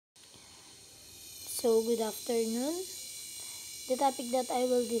So, good afternoon. The topic that I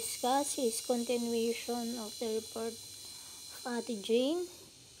will discuss is continuation of the report of Ate Jane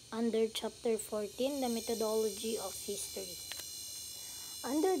under Chapter 14, the methodology of history.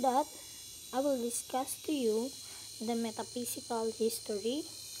 Under that, I will discuss to you the metaphysical history,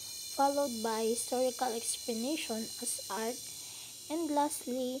 followed by historical explanation as art, and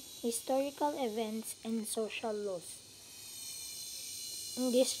lastly, historical events and social laws.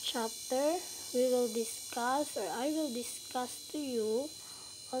 In this chapter, we will discuss, or I will discuss to you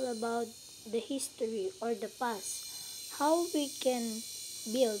all about the history or the past, how we can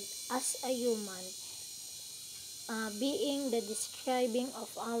build as a human, being the describing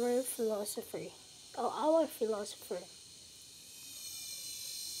of our philosopher.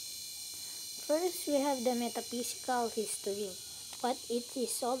 First, we have the metaphysical history, what it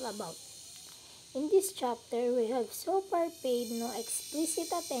is all about. In this chapter, we have so far paid no explicit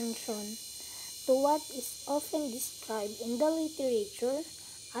attention to what is often described in the literature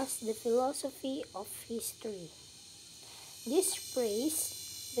as the philosophy of history. This phrase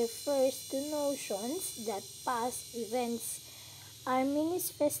refers to notions that past events are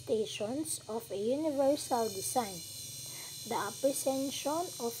manifestations of a universal design, the apprehension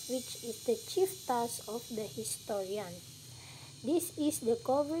of which is the chief task of the historian. This is the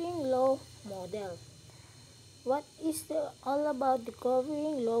covering law model. What is all about the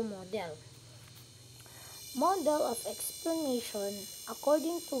covering law model? Model of explanation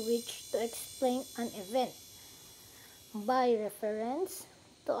according to which to explain an event by reference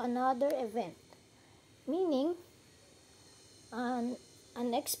to another event, meaning an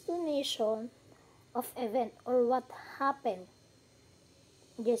explanation of event or what happened.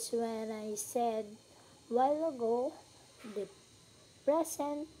 Just when I said while ago, the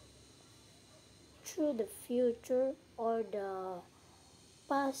present through the future or the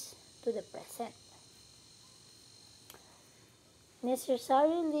past to the present.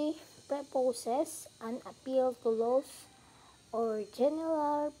 Necessarily proposes an appeal to laws or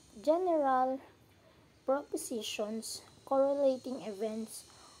general propositions correlating events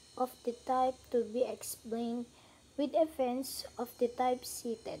of the type to be explained with events of the type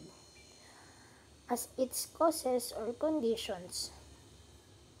cited as its causes or conditions.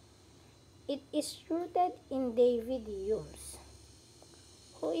 It is rooted in David Hume's.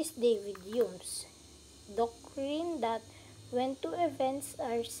 Who is David Hume's? Doctrine that when two events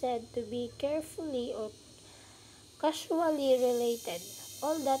are said to be carefully or casually related,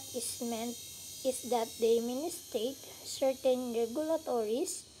 all that is meant is that they manifestate certain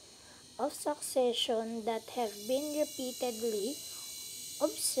regulatories of succession that have been repeatedly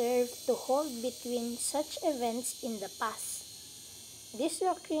observed to hold between such events in the past. This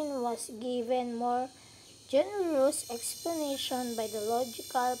doctrine was given more generous explanation by the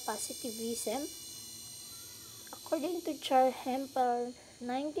logical positivism, according to Charles Hempel,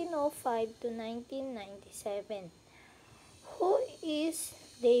 1905 to 1997. Who is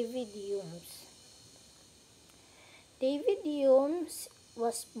David Humes? David Humes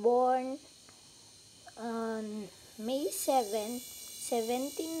was born on May 7,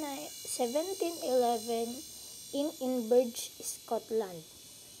 1711 in Inverge, Scotland.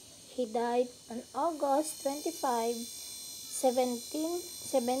 He died on August 25,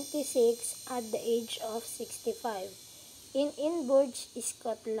 1776 at the age of 65 in Inverge,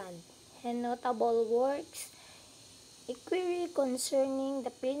 Scotland. Her notable works: A Query Concerning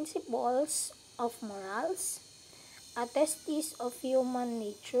the Principles of Morals, A Testis of Human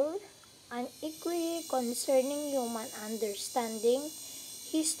Nature, An Inquiry Concerning Human Understanding,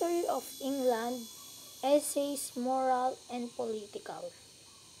 History of England, Essays Moral and Political.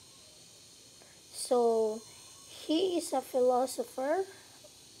 So, he is a philosopher,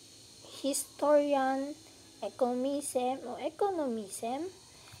 historian, economism,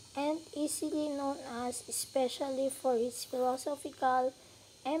 and easily known as especially for his philosophical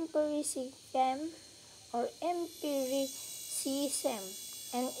empiricism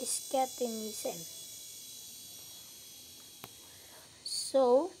and scepticism.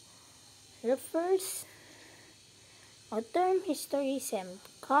 So, refers a term historicism,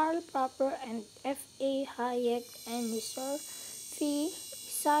 Karl Popper and F.A. Hayek and Sophie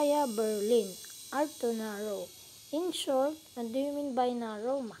Isaiah Berlin are too narrow. In short, what do you mean by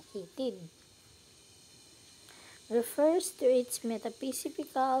narrow? Makitid. Refers to its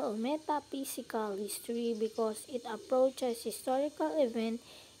metaphysical history because it approaches historical event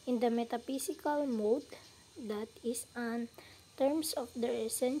in the metaphysical mode, that is, in terms of their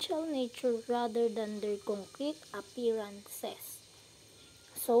essential nature rather than their concrete appearances.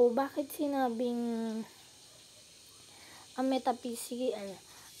 So, bakit sinabing ang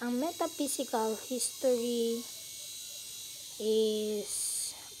Ang metaphysical history is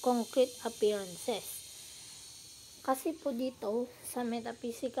concrete appearances. Kasi po dito, sa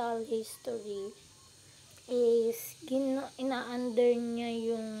metaphysical history, is ina-under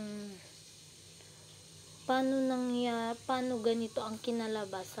niya yung paano ganito ang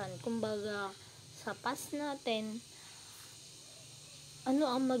kinalabasan. Kumbaga, sa past natin, ano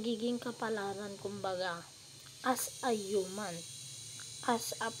ang magiging kapalaran, kumbaga, as a human,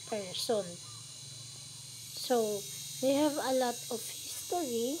 as a person. So, they have a lot of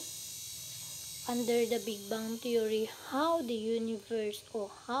history under the Big Bang Theory, how the universe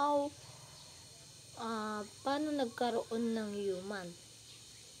o paano nagkaroon ng human,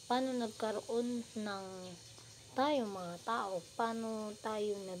 paano nagkaroon ng tayong mga tao, paano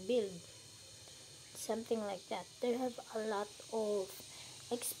tayo na-build, something like that. They have a lot of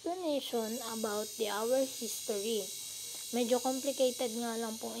explanation about our history. Medyo complicated nga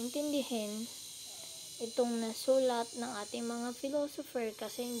lang pong intindihin itong nasulat ng ating mga philosopher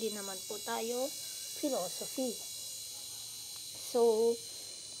kasi hindi naman po tayo philosophy. So,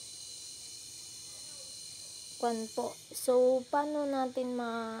 paano natin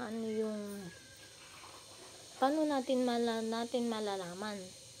malalaman?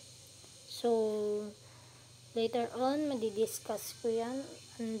 So, later on, madidiscuss ko yan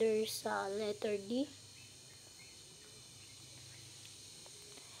under sa letter D.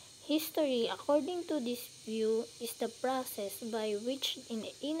 History, according to this view, is the process by which in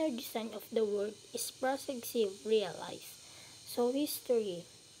the inner design of the world is progressively realized. So, history,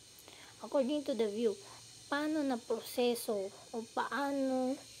 according to the view, paano na proseso o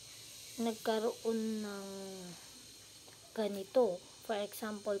paano nagkaroon ng ganito. For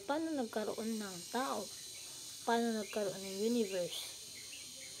example, paano nagkaroon ng tao? Paano nagkaroon ng universe?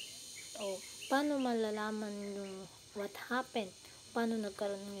 O paano malalaman yung what happened? Paano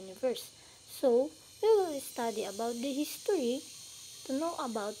nagkaroon ng universe? So, we will study about the history to know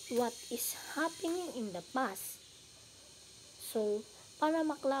about what is happening in the past. So, para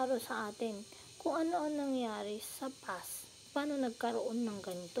maklaro sa atin kung ano ang nangyari sa past, paano nagkaroon ng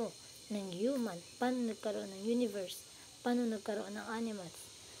ganito, ng human, paano nagkaroon ng universe, paano nagkaroon ng animals,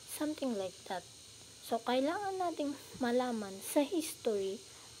 something like that. So, kailangan nating malaman sa history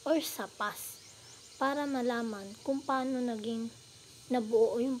or sa past para malaman kung paano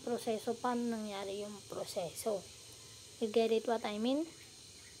nabuo yung proseso, paano nangyari yung proseso. You get it what I mean?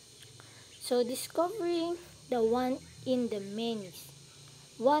 So, discovering the one in the many.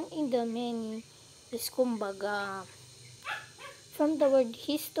 One in the many is kumbaga, from the word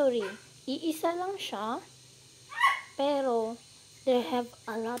history, iisa lang siya, pero they have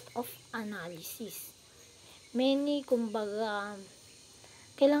a lot of analysis. Many, kumbaga,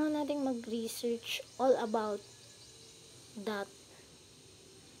 kailangan nating mag-research all about that.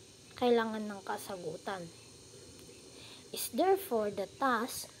 Kailangan ng kasagutan. Is therefore the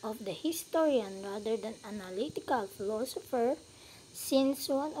task of the historian rather than analytical philosopher, since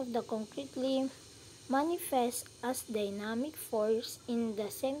one of the concretely manifests as dynamic force in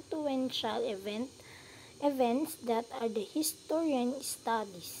the sequential events that are the historian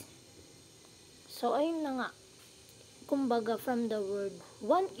studies. So, ayun na nga. Kumbaga, from the word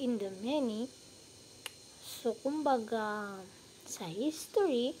one in the many, so, kumbaga, sa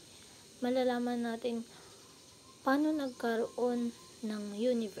history, malalaman natin paano nagkaroon ng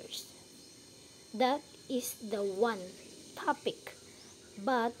universe. That is the one topic.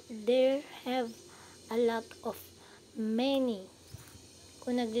 But there have a lot of many.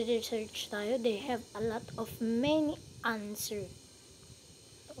 Kung nagre-research tayo, they have a lot of many answer.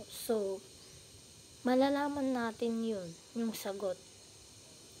 So, malalaman natin yun, yung sagot.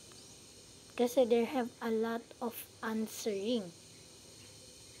 Kasi there have a lot of answering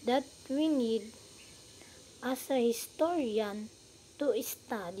that we need as a historian to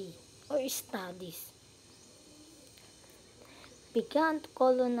study or studies. Began to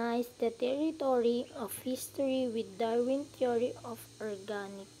colonize the territory of history with Darwin's theory of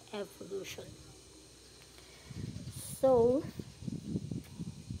organic evolution. So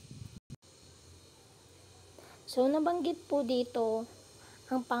nabanggit po dito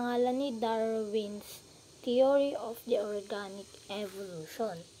ang pangalan ni Darwin's theory of the organic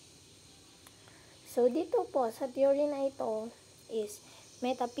evolution. So, dito po sa theory na ito is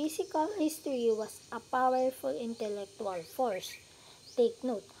metaphysical history was a powerful intellectual force. Take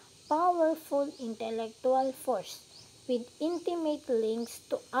note, powerful intellectual force with intimate links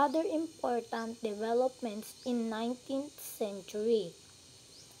to other important developments in 19th century.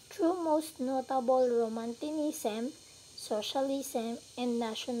 Through most notable Romanticism, socialism, and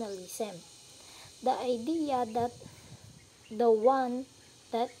nationalism. The idea that the one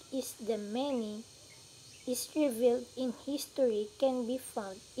that is the many is revealed in history can be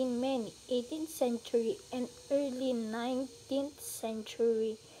found in many 18th century and early 19th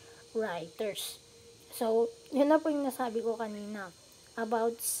century writers. So, yun na po yung nasabi ko kanina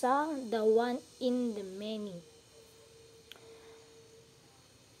about sa the one in the many.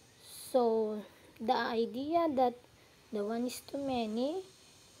 So, the idea that the one is too many,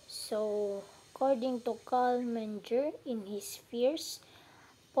 so according to Karl Menger in his fierce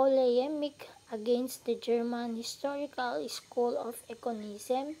polemic against the German historical school of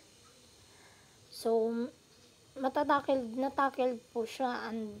economism, so natakil po siya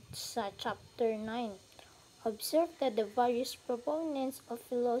sa chapter 9. Observe that the various proponents of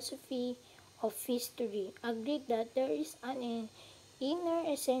philosophy of history agreed that there is an inner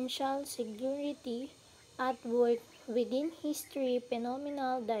essential singularity at work within history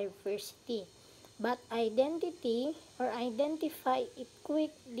phenomenal diversity, but identity or identify it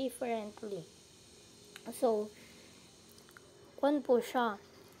quite differently. So, kwan po siya.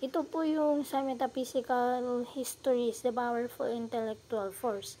 Ito po yung sa metaphysical histories, the powerful intellectual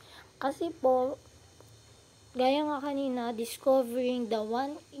force. Kasi po, gaya nga kanina, discovering the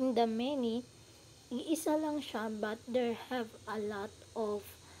one in the many, iisa lang siya but there have a lot of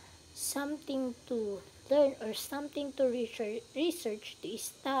something to learn or something to research to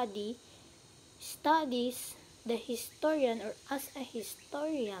studies the historian or as a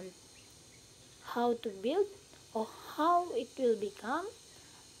historian how to build or how it will become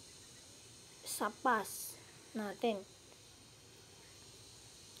sa past natin.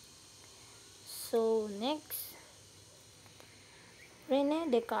 So next,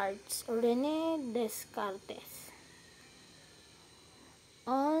 René Descartes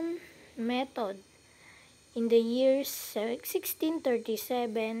on method. In the year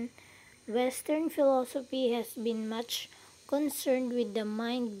 1637, Western philosophy has been much concerned with the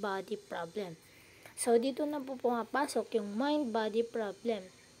mind-body problem. So, dito na po pumapasok yung mind-body problem.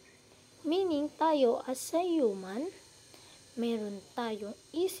 Meaning, tayo as a human, meron tayong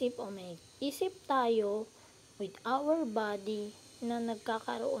isip o may isip tayo with our body na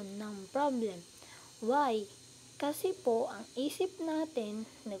nagkakaroon ng problem. Why? Kasi po, ang isip natin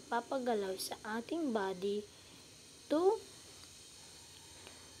nagpapagalaw sa ating body to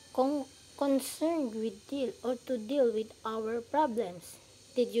concerned with to deal with our problems.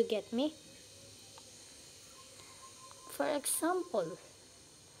 Did you get me? For example,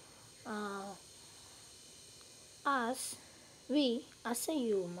 as a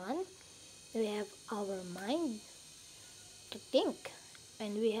human, we have our mind to think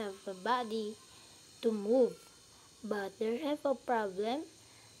and we have a body to move, but there have a problem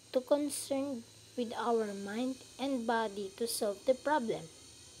to concern with our mind and body to solve the problem.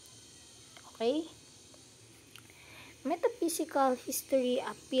 Okay? Metaphysical history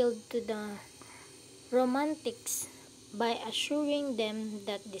appealed to the Romantics by assuring them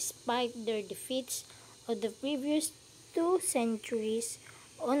that despite their defeats of the previous 2 centuries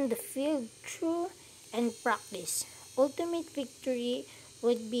on the field through and practice, ultimate victory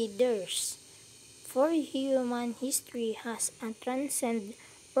would be theirs. For human history has a transcendent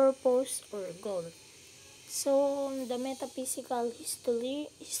purpose or goal. So, the metaphysical history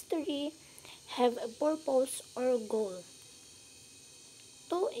have a purpose or goal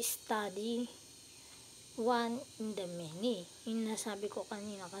to study one in the many. Yung nasabi ko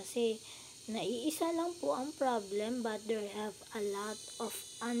kanina kasi naiisa lang po ang problem but there have a lot of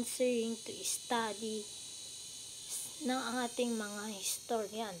answering to study ng ating mga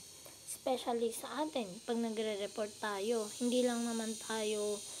historian. Especially sa atin, pag nagre-report tayo, hindi lang naman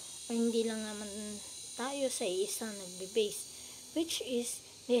tayo sa isang nagbe-base, which is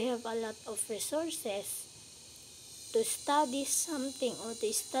they have a lot of resources to study something or to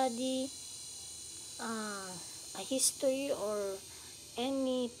study a history or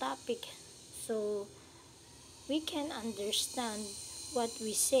any topic, so we can understand what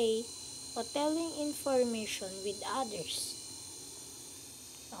we say or telling information with others.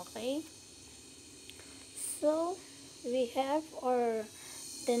 Okay, so we have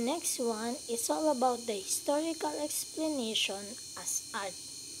the next one is all about the historical explanation as art.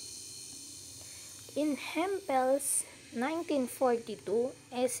 In Hempel's 1942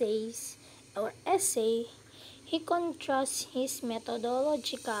 essay, he contrasts his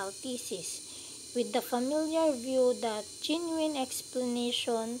methodological thesis with the familiar view that genuine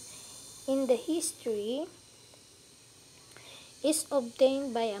explanation in the history is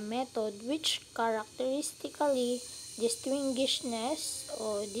obtained by a method which characteristically distinguishes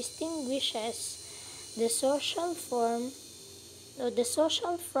the social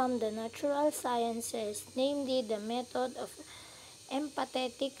from the natural sciences, namely the method of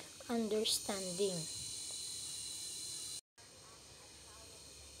empathetic understanding.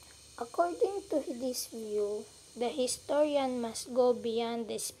 According to this view, the historian must go beyond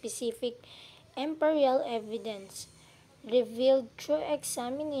the specific empirical evidence revealed through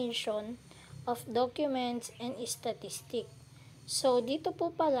examination of documents and statistics. So, dito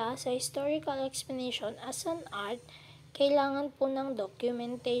po pala sa historical explanation as an art, kailangan po ng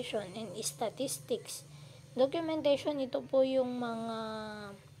documentation and statistics. Documentation, ito po yung mga,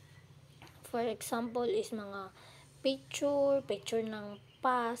 for example, is mga picture ng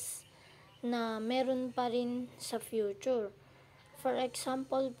past, na meron pa rin sa future. For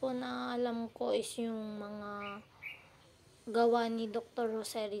example po na alam ko is yung mga gawa ni Dr.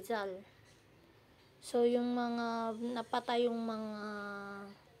 Jose Rizal. So, yung mga napatay yung mga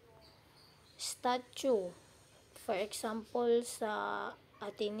statue. For example, sa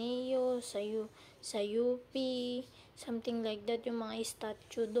Ateneo, sa UP, something like that, yung mga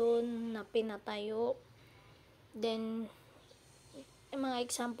statue doon na pinatayo. Then, mga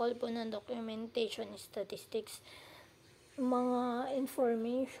example po ng documentation statistics, mga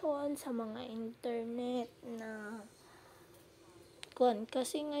information sa mga internet na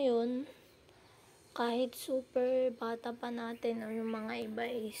kasi ngayon kahit super bata pa natin o yung mga iba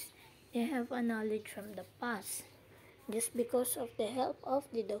is they have a knowledge from the past just because of the help of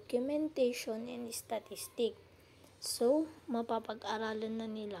the documentation and statistic. So, mapapag-aralan na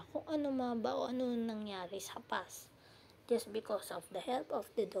nila kung ano ba o ano nangyari sa past just because of the help of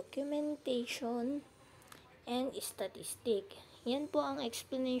the documentation and statistic. Yan po ang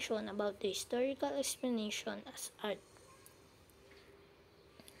explanation about the historical explanation as art.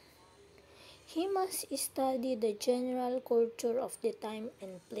 He must study the general culture of the time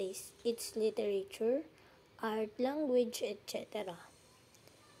and place, its literature, art, language, etc.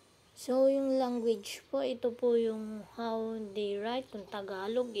 So, yung language po, ito po yung how they write, kung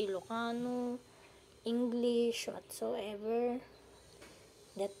Tagalog, Ilocano, English, whatsoever,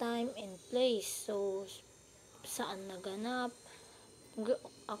 the time and place. So, saan naganap.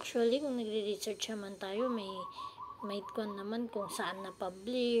 Actually, kung nagre-research naman tayo, may naman kung saan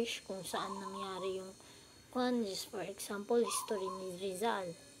na-publish, kung saan nangyari yung just for example, history ni Rizal.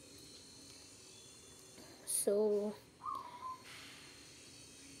 So,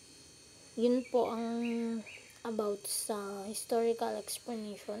 yun po ang about sa historical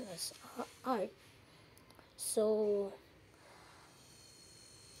explanation as art. So,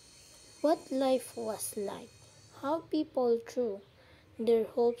 what life was like, how people through their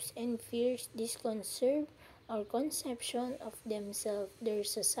hopes and fears disconcert or conception of themselves, their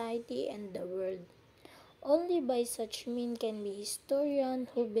society, and the world. Only by such means can be historians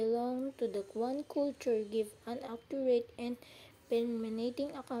who belong to the one culture give an accurate and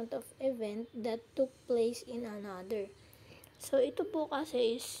permeating account of event that took place in another. So, ito po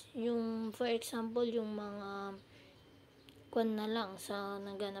kasi is yung, for example, yung mga na lang sa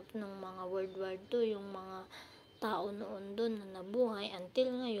naganap ng mga World War II, yung mga tao noon doon na nabuhay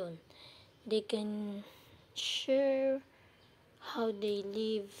until ngayon, they can share how they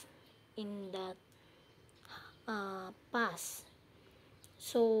live in that past.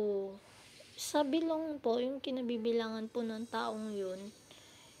 So, sa bilong po, yung kinabibilangan po ng taong yun,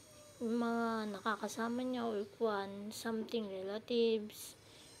 mga nakakasama niya or something relatives,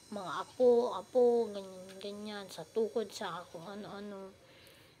 mga apo, ganyan, sa tukod, sa kung ano-ano.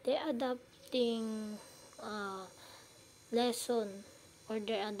 They adapting lesson or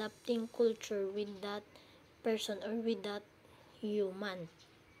they're adapting culture with that person or with that human.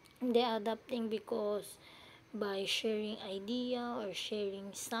 They adapting because by sharing idea or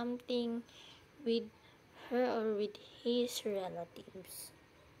sharing something with her or with his relatives.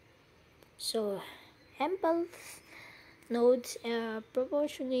 So, Hempel's nodes are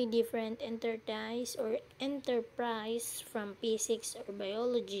proportionally different enterprise from physics or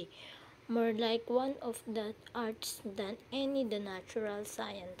biology, more like one of the arts than any the natural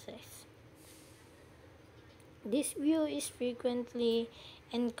sciences. This view is frequently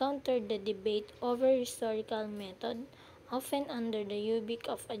encountered the debate over historical method, often under the rubric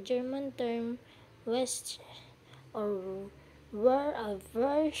of a German term, West or were a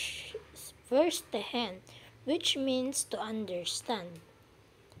verstehen, which means to understand,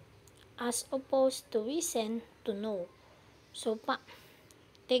 as opposed to wissen, to know. So,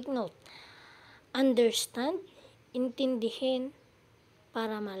 take note. Understand, intindihin,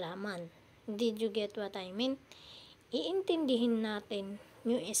 para malaman. Did you get what I mean? Iintindihin natin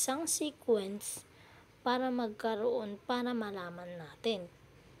yung isang sequence para malaman natin.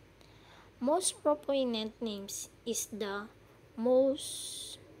 Most prominent names is the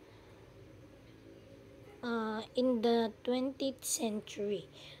most in the 20th century.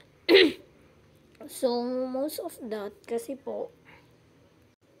 So, most of that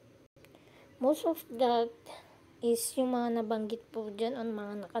is yung mga nabanggit po dyan o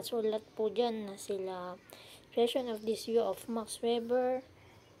mga nakasulat po dyan na sila version of this view of Max Weber,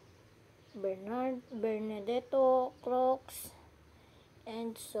 Bernardetto, Croix,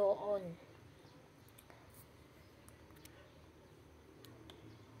 and so on.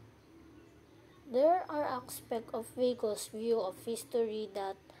 There are aspects of Vico's view of history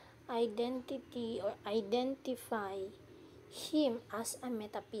that identify him as a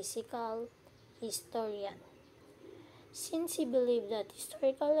metaphysical historian, since he believed that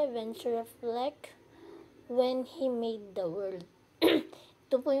historical events reflect when he made the world.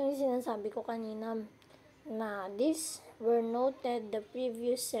 Ito po yung sinasabi ko kanina na these were noted the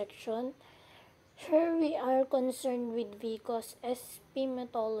previous section. Here we are concerned with Vico's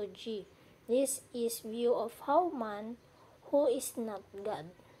epistemology. This is view of how man, who is not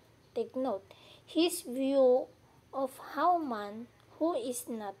God. Take note, his view of how man, who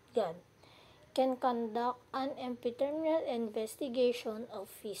is not God, can conduct an empirical investigation of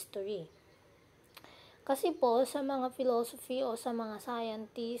history. Kasi po, sa mga philosophy o sa mga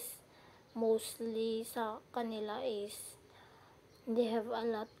scientists, mostly sa kanila is, they have a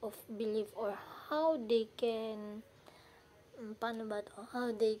lot of belief or how they can,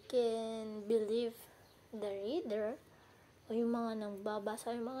 how they can believe the reader o yung mga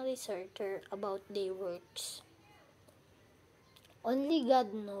nagbabasa, yung mga researcher about their works. Only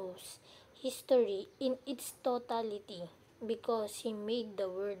God knows history in its totality because He made the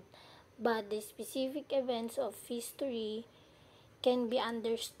world, but the specific events of history can be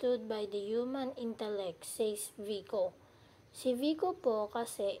understood by the human intellect, says Vico. Si Vico po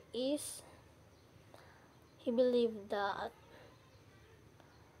kasi he believed that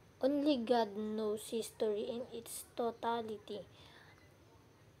only God knows history in its totality.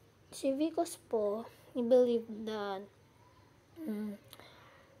 Si Vico po, he believed that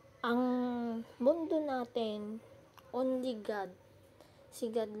ang mundo natin, only God, si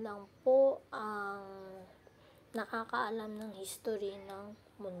God lang po ang nakakaalam ng history ng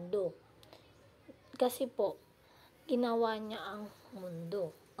mundo. Kasi po, ginawa niya ang mundo,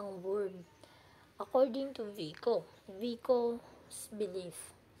 ang world, according to Vico's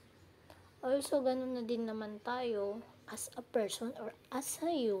belief. Also, ganun na din naman tayo as a person or as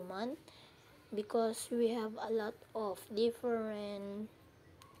a human because we have a lot of different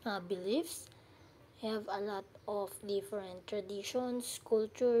beliefs. We have a lot of different traditions,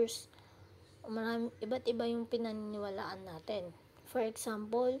 cultures, iba't iba yung pinaniniwalaan natin. For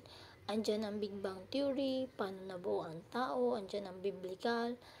example, andyan ang Big Bang Theory, paano nabuo ang tao, andyan ang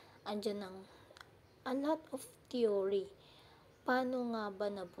biblical, andyan ang a lot of theory. Paano nga ba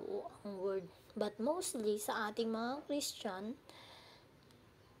nabuo ang world? But mostly, sa ating mga Christian,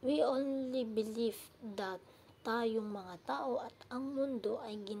 we only believe that tayong mga tao at ang mundo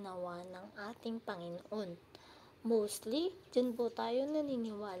ay ginawa ng ating Panginoon. Mostly, dyan po tayo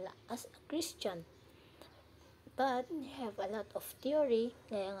naniniwala as a Christian. But, we have a lot of theory,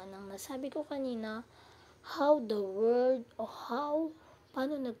 gaya nga nang nasabi ko kanina, how the world, o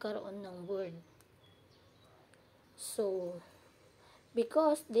paano nagkaroon ng world. So,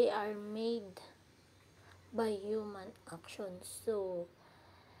 because they are made by human actions. So,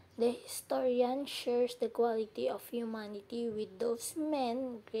 the historian shares the quality of humanity with those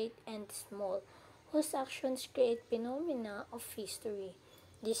men, great and small, whose actions create phenomena of history.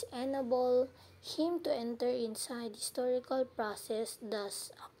 This enables him to enter inside historical process,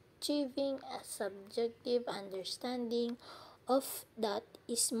 thus achieving a subjective understanding of that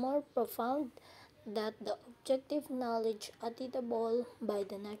is more profound than the objective knowledge attainable by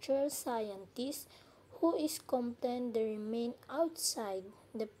the natural scientist who is content to remain outside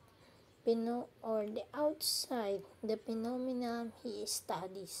the phenomena he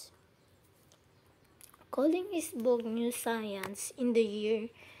studies. Calling his book New Science in the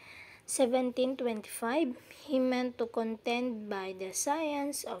year 1725, he meant to contend by the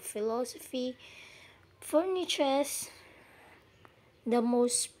science of philosophy furnishes the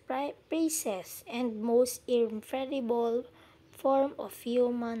most precise and most infallible form of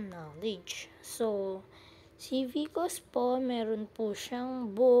human knowledge. So, si Vicos po, meron po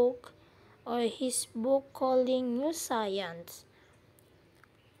siyang book or his book calling New Science.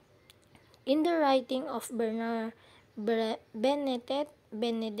 In the writing of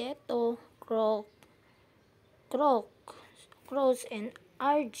Benedetto Croce and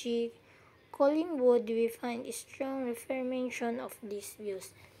R.G. Collingwood, we find a strong reaffirmation of these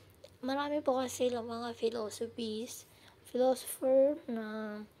views. Marami po kasi lang mga philosopher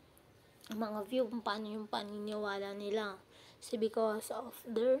na mga view kung paano yung paniniwala nila. So, because of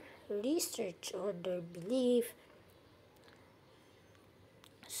their research or their belief.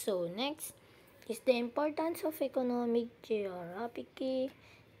 So, next is the importance of economic, geographic,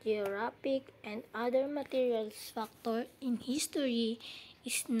 and other materials factor in history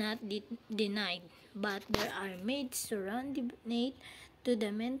is not denied, but there are made surrounding to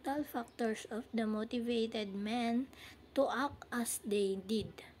the mental factors of the motivated men to act as they did.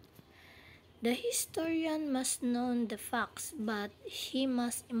 The historian must know the facts, but he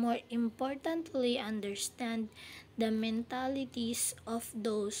must more importantly understand the mentalities of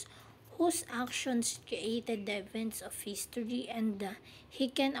those whose actions created the events of history, and he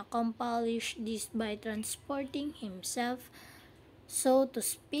can accomplish this by transporting himself, so to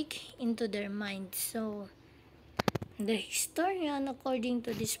speak, into their minds. So, the historian, according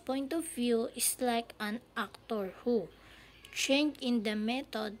to this point of view, is like an actor who, trained in the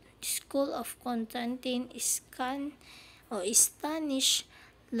method, school of Konstantin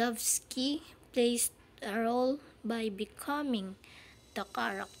Stanislavski, plays a role by becoming the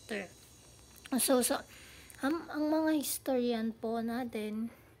character. So ang mga historian po natin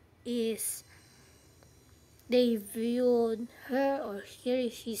is they viewed her or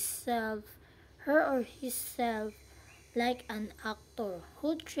himself like an actor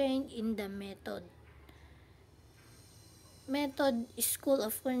who trained in the method school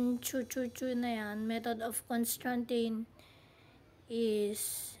of na yan, method of Constantine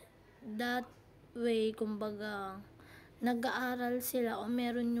is that way, kumbaga nag-aaral sila o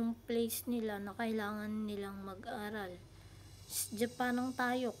meron yung place nila na kailangan nilang mag-aral. Parang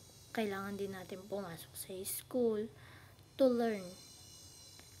tayo, kailangan din natin pumasok sa school to learn.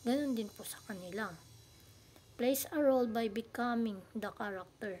 Ganun din po sa kanila. Plays a role by becoming the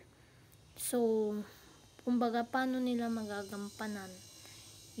character. So, kumbaga paano nila magagampanan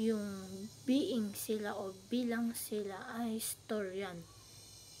yung being sila o bilang sila ay historian.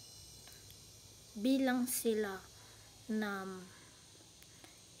 Bilang sila na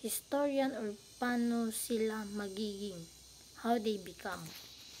historian or paano sila magiging, how they become.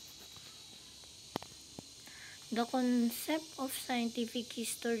 The concept of scientific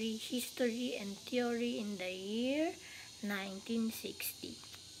history and theory in the year 1960.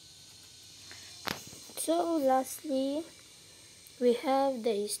 So lastly, we have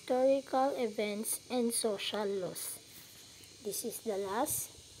the historical events and social laws. This is the last.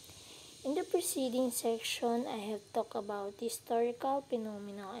 In the preceding section, I have talked about historical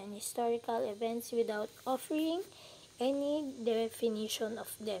phenomena and historical events without offering any definition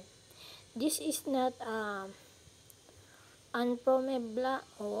of them. This is not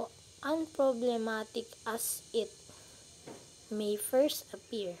unproblematic as it may first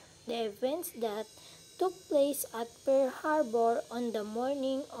appear. The events that took place at Pearl Harbor on the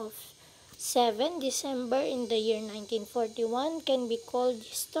morning of 7 December in the year 1941 can be called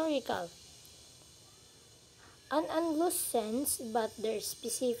historical. An unloose sense, but their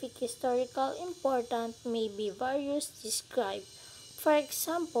specific historical importance may be variously described. For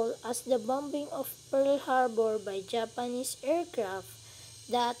example, as the bombing of Pearl Harbor by Japanese aircraft,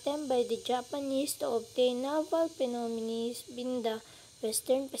 the attempt by the Japanese to obtain naval phenomenon in the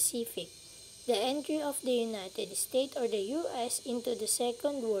Western Pacific, the entry of the United States or the U.S. into the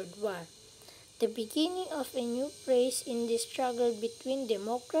Second World War, the beginning of a new phase in the struggle between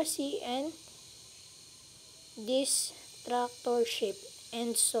democracy and dictatorship,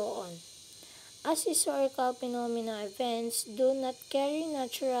 and so on. As historical phenomena, events do not carry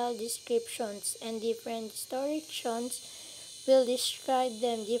natural descriptions, and different historians will describe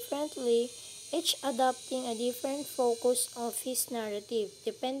them differently, each adopting a different focus of his narrative,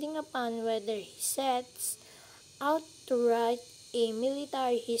 depending upon whether he sets out to write a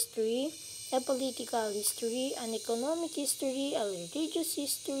military history, a political history, an economic history, a religious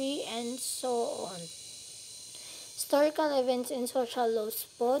history, and so on. Historical events and social laws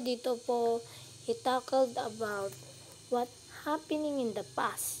po, dito po i-tackled about what happening in the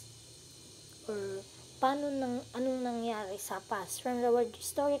past or anong nangyari sa past from the word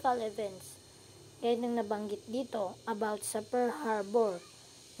historical events. Gaya ng nabanggit dito about sa Pearl Harbor.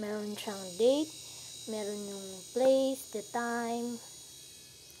 Meron siyang date, meron yung place, the time,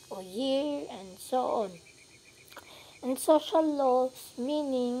 o year, and so on. And social laws,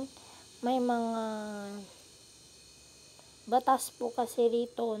 meaning may mga batas po kasi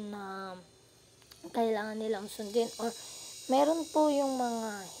rito na kailangan nilang sundin, or meron po yung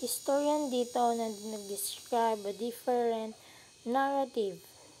mga historian dito na nag-describe a different narrative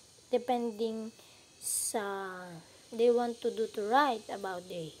depending sa they want to write about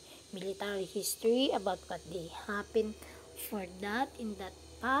the military history, about what they happened for that in that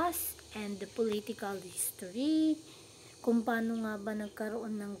past, and the political history, kung paano nga ba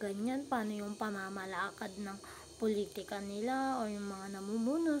nagkaroon ng ganyan, paano yung pamamalakad ng politika nila o yung mga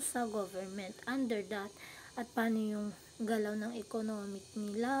namumuno sa government under that, at paano yung galaw ng economic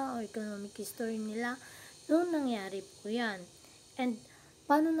nila o economic history nila noong nangyari po yan. And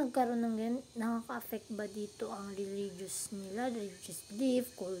paano nagkaroon ng ganyan, nakaka-affect ba dito ang religious nila, religious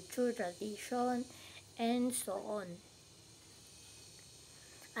belief, culture, tradition, and so on.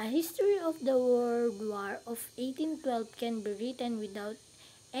 A history of the World War of 1812 can be written without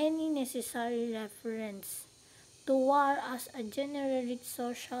any necessary reference to war as a generic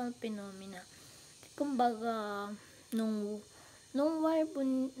social phenomena. Kumbaga, nung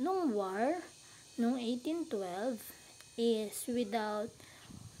war, nung 1812 is without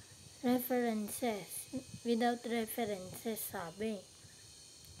references sabi,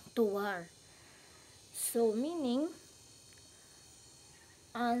 to war. So, meaning,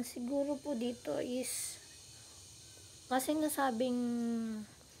 siguro po dito is kasi nasabing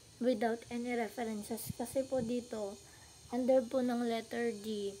without any references kasi po dito under po ng letter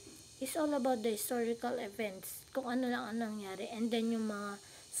D is all about the historical events, kung ano lang ang nangyari, and then yung mga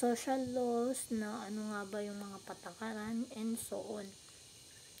social laws na ano nga ba yung mga patakaran and so on.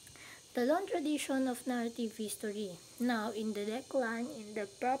 The long tradition of narrative history, now in the decline in the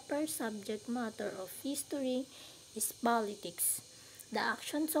proper subject matter of history, is politics. The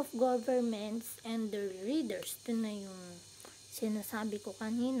actions of governments and their leaders, ito na yung sinasabi ko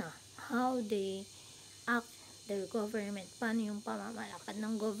kanina, how they act their government, paano yung pamamalakad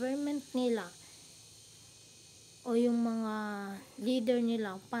ng government nila o yung mga leader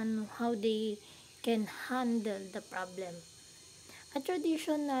nila, paano, how they can handle the problem. A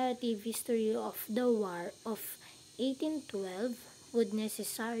traditional narrative history of the War of 1812 would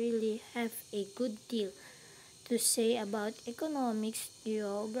necessarily have a good deal to say about economics,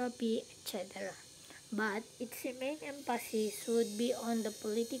 geography, etc. But its main emphasis would be on the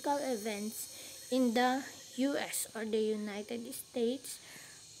political events in the US or the United States,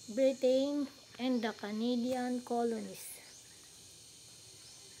 Britain, and the Canadian colonies.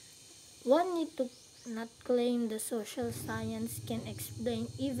 One need to not claim the social science can explain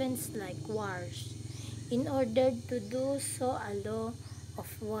events like wars. In order to do so, a law of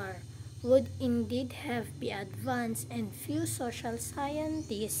war would indeed have been advanced, and few social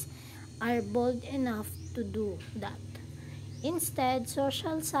scientists are bold enough to do that. Instead,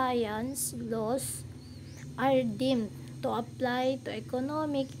 social science laws are deemed to apply to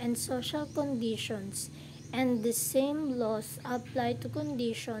economic and social conditions, and the same laws apply to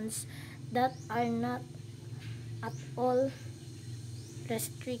conditions that are not at all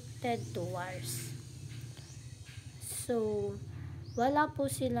restricted to wars. So, wala po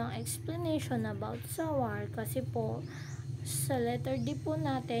silang explanation about sa war kasi po sa letter D po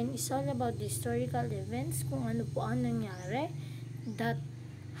natin is all about the historical events, kung ano po ang nangyari that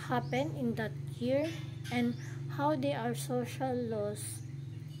happened in that year and how they are social laws,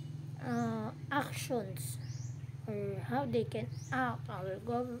 actions, or how they can act,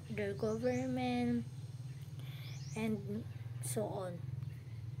 their government, and so on.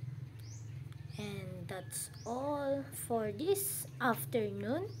 And that's all for this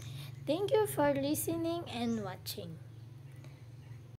afternoon. Thank you for listening and watching.